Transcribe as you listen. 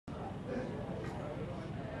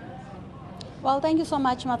Well, thank you so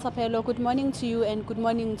much, Matsapelo. Good morning to you and good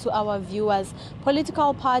morning to our viewers.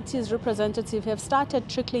 Political parties' representatives have started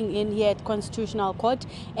trickling in here at Constitutional Court,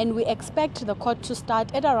 and we expect the court to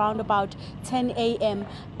start at around about 10 a.m.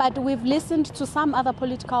 But we've listened to some other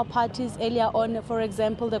political parties earlier on, for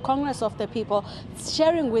example, the Congress of the People,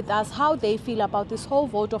 sharing with us how they feel about this whole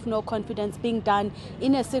vote of no confidence being done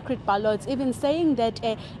in a secret ballot, even saying that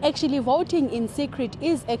actually voting in secret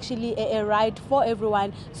is actually a right for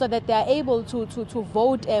everyone so that they are able to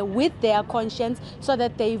vote with their conscience, so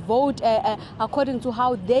that they vote according to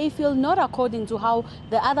how they feel, not according to how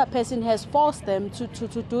the other person has forced them to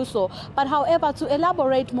do so. But however, to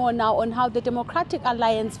elaborate more now on how the Democratic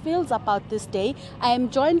Alliance feels about this day, I am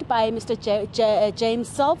joined by Mr. James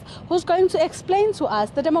Selfe, who's going to explain to us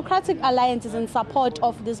the Democratic Alliance is in support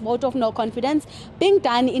of this vote of no confidence being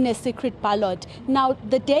done in a secret ballot. Now,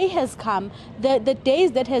 the day has come, the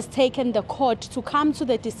days that has taken the court to come to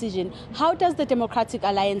the decision. How does the Democratic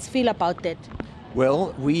Alliance feel about that?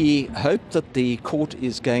 Well, we hope that the court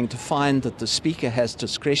is going to find that the Speaker has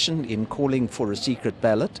discretion in calling for a secret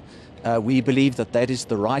ballot. We believe that that is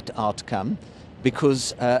the right outcome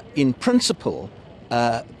because, in principle,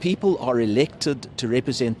 people are elected to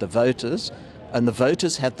represent the voters, and the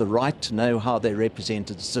voters have the right to know how their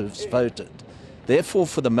representatives voted. Therefore,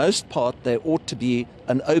 for the most part, there ought to be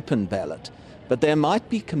an open ballot. But there might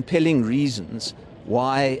be compelling reasons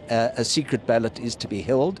why a secret ballot is to be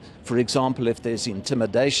held. For example, if there's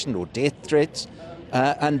intimidation or death threats,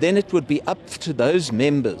 and then it would be up to those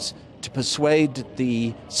members to persuade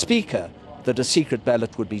the Speaker that a secret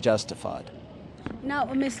ballot would be justified. Now,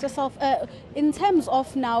 Mr. Selfe, in terms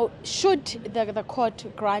of now, should the court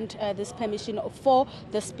grant this permission for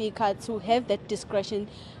the Speaker to have that discretion,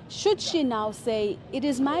 should she now say, it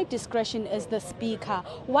is my discretion as the Speaker,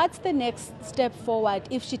 what's the next step forward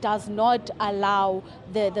if she does not allow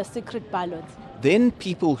the secret ballot? Then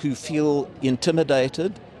people who feel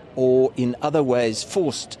intimidated or in other ways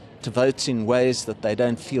forced to vote in ways that they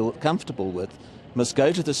don't feel comfortable with must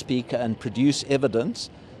go to the Speaker and produce evidence.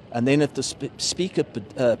 And then if the Speaker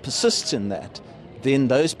persists in that, then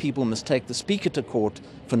those people must take the Speaker to court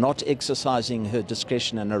for not exercising her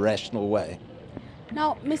discretion in a rational way.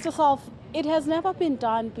 Now, Mr. Selfe, it has never been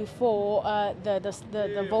done before,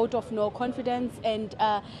 the vote of no confidence, and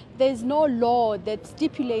there's no law that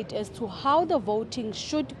stipulates as to how the voting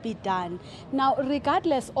should be done. Now,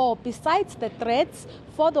 regardless or besides the threats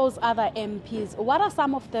for those other MPs, what are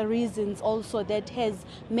some of the reasons also that has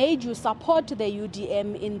made you support the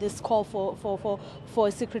UDM in this call for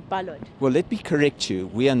a secret ballot? Well, let me correct you.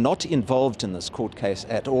 We are not involved in this court case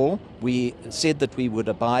at all. We said that we would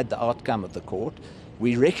abide the outcome of the court.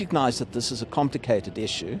 We recognize that this is a complicated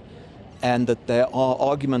issue and that there are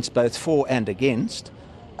arguments both for and against,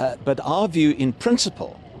 but our view in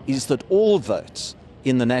principle is that all votes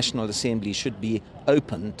in the National Assembly should be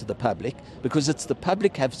open to the public, because it's the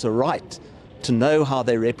public has a right to know how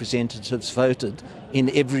their representatives voted in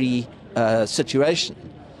every situation.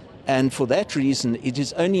 And for that reason, it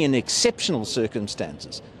is only in exceptional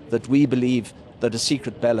circumstances that we believe that a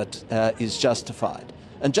secret ballot is justified.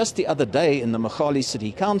 And just the other day in the Mogale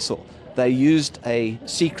City Council, they used a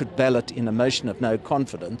secret ballot in a motion of no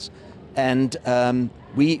confidence, and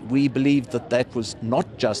we believe that that was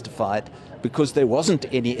not justified because there wasn't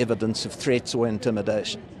any evidence of threats or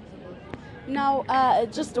intimidation. Now,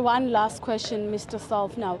 just one last question, Mr.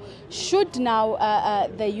 Selfe. Now, should now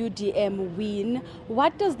the UDM win,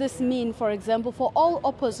 what does this mean, for example, for all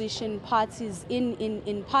opposition parties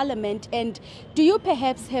in Parliament? And do you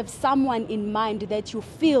perhaps have someone in mind that you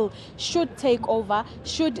feel should take over,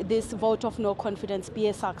 should this vote of no confidence be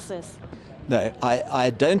a success? No, I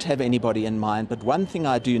don't have anybody in mind, but one thing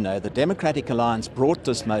I do know, the Democratic Alliance brought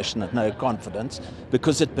this motion of no confidence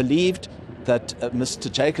because it believed that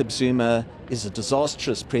Mr. Jacob Zuma is a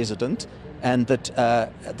disastrous president and that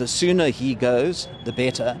the sooner he goes, the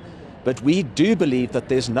better. But we do believe that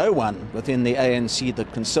there's no one within the ANC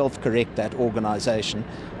that can self-correct that organization,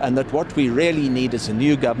 and that what we really need is a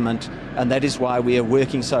new government, and that is why we are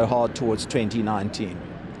working so hard towards 2019.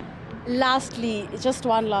 Lastly, just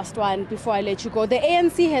one last one before I let you go. The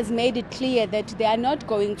ANC has made it clear that they are not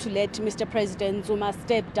going to let Mr. President Zuma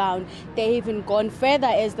step down. They even gone further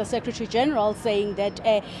as the Secretary General, saying that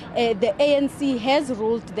the ANC has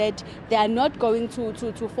ruled that they are not going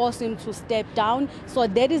to force him to step down. So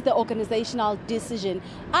that is the organizational decision.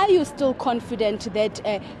 Are you still confident that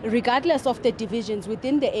regardless of the divisions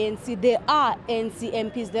within the ANC, there are ANC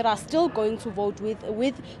MPs that are still going to vote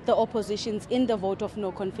with the oppositions in the vote of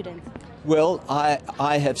no confidence? Well,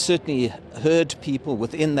 I have certainly heard people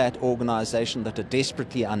within that organization that are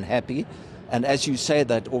desperately unhappy. And as you say,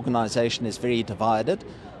 that organization is very divided.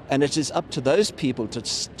 And it is up to those people to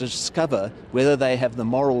discover whether they have the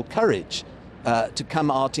moral courage to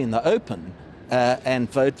come out in the open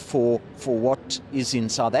and vote for what is in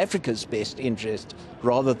South Africa's best interest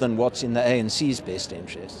rather than what's in the ANC's best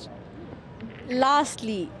interest.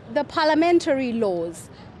 Lastly, the parliamentary laws.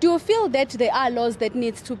 Do you feel that there are laws that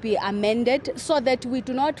need to be amended so that we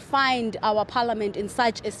do not find our parliament in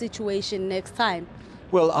such a situation next time?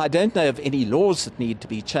 Well, I don't know of any laws that need to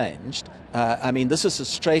be changed. I mean, this is a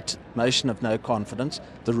straight motion of no confidence.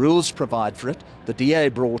 The rules provide for it. The DA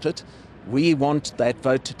brought it. We want that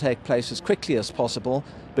vote to take place as quickly as possible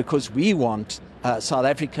because we want South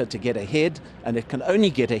Africa to get ahead, and it can only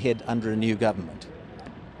get ahead under a new government.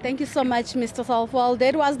 Thank you so much, Mr. Selfe. Well,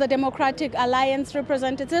 that was the Democratic Alliance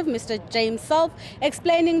representative, Mr. James Selfe,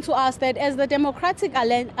 explaining to us that as the Democratic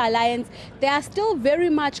Alliance, they are still very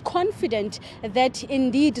much confident that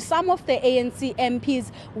indeed some of the ANC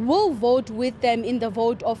MPs will vote with them in the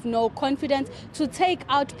vote of no confidence to take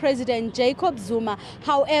out President Jacob Zuma.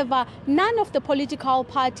 However, none of the political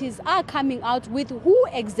parties are coming out with who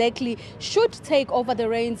exactly should take over the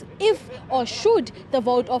reins if or should the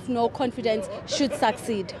vote of no confidence should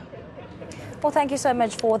succeed. Well, thank you so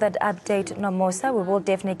much for that update, Nomosa. We will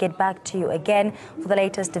definitely get back to you again for the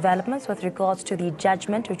latest developments with regards to the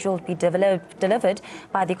judgment which will be delivered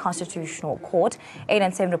by the Constitutional Court. 8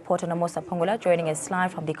 and 7 reporter Nomosa Pongula joining us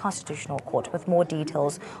live from the Constitutional Court with more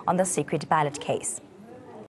details on the secret ballot case.